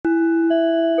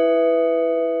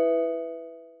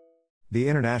The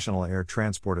International Air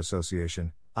Transport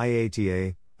Association,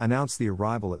 IATA, announced the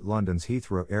arrival at London's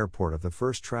Heathrow Airport of the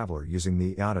first traveller using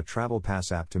the IATA Travel Pass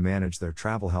app to manage their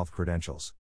travel health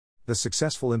credentials. The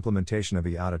successful implementation of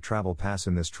IATA Travel Pass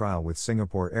in this trial with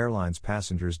Singapore Airlines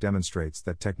passengers demonstrates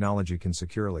that technology can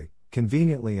securely,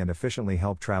 conveniently and efficiently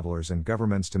help travellers and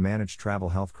governments to manage travel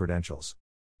health credentials.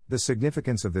 The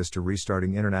significance of this to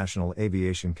restarting international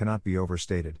aviation cannot be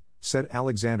overstated, said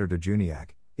Alexander de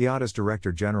Juniac, IATA's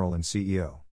Director General and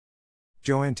CEO.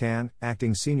 Joanne Tan,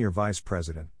 Acting Senior Vice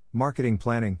President, Marketing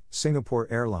Planning, Singapore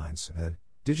Airlines, said,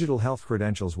 "Digital health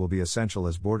credentials will be essential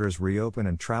as borders reopen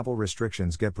and travel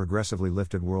restrictions get progressively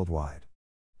lifted worldwide."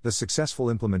 The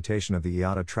successful implementation of the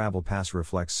IATA Travel Pass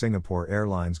reflects Singapore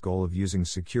Airlines' goal of using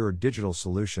secure digital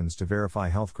solutions to verify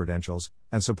health credentials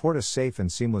and support a safe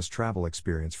and seamless travel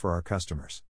experience for our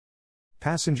customers.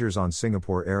 Passengers on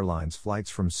Singapore Airlines flights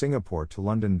from Singapore to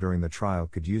London during the trial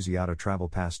could use IATA Travel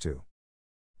Pass to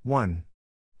 1.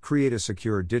 Create a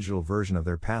secure digital version of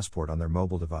their passport on their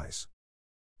mobile device.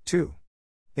 2.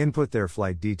 Input their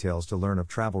flight details to learn of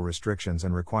travel restrictions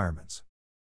and requirements.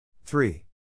 3.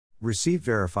 Receive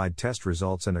verified test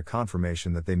results and a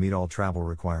confirmation that they meet all travel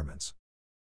requirements.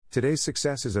 Today's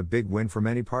success is a big win for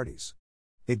many parties.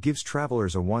 It gives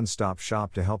travelers a one-stop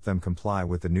shop to help them comply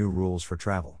with the new rules for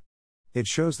travel. It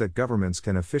shows that governments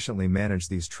can efficiently manage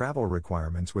these travel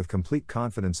requirements with complete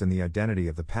confidence in the identity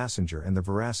of the passenger and the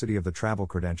veracity of the travel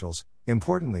credentials,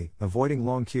 importantly, avoiding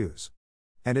long queues.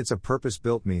 And it's a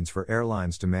purpose-built means for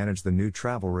airlines to manage the new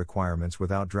travel requirements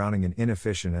without drowning in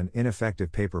inefficient and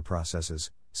ineffective paper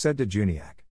processes, said de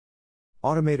Juniac.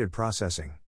 Automated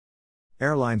processing.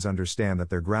 Airlines understand that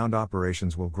their ground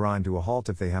operations will grind to a halt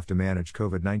if they have to manage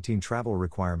COVID-19 travel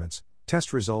requirements,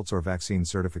 test results or vaccine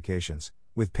certifications,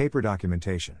 with paper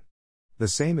documentation. The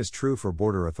same is true for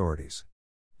border authorities.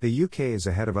 The UK is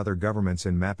ahead of other governments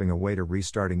in mapping a way to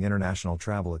restarting international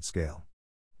travel at scale.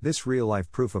 This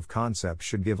real-life proof of concept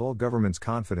should give all governments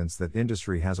confidence that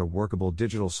industry has a workable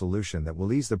digital solution that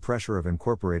will ease the pressure of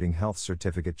incorporating health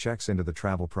certificate checks into the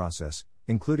travel process,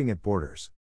 including at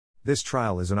borders. This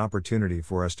trial is an opportunity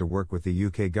for us to work with the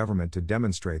UK government to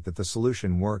demonstrate that the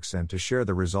solution works and to share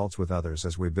the results with others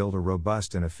as we build a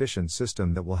robust and efficient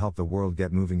system that will help the world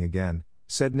get moving again,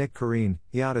 said Nick Careen,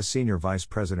 IATA Senior Vice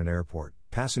President Airport,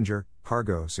 Passenger,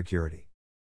 Cargo, Security.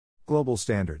 Global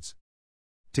standards.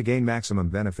 To gain maximum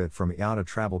benefit from IATA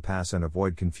Travel Pass and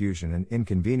avoid confusion and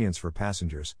inconvenience for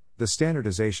passengers, the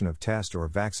standardization of test or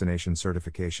vaccination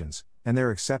certifications, and their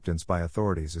acceptance by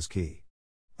authorities is key.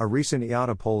 A recent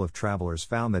IATA poll of travelers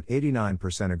found that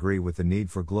 89% agree with the need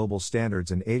for global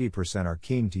standards and 80% are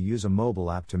keen to use a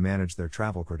mobile app to manage their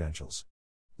travel credentials.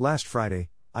 Last Friday,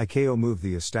 ICAO moved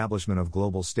the establishment of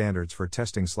global standards for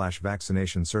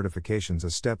testing/vaccination certifications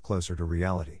a step closer to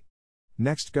reality.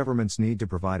 Next, governments need to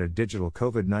provide a digital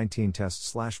COVID-19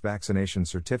 test/vaccination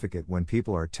certificate when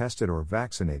people are tested or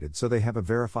vaccinated so they have a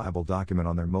verifiable document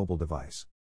on their mobile device.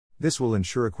 This will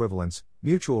ensure equivalence,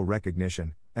 mutual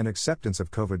recognition, and acceptance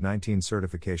of COVID-19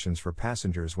 certifications for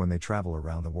passengers when they travel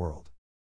around the world.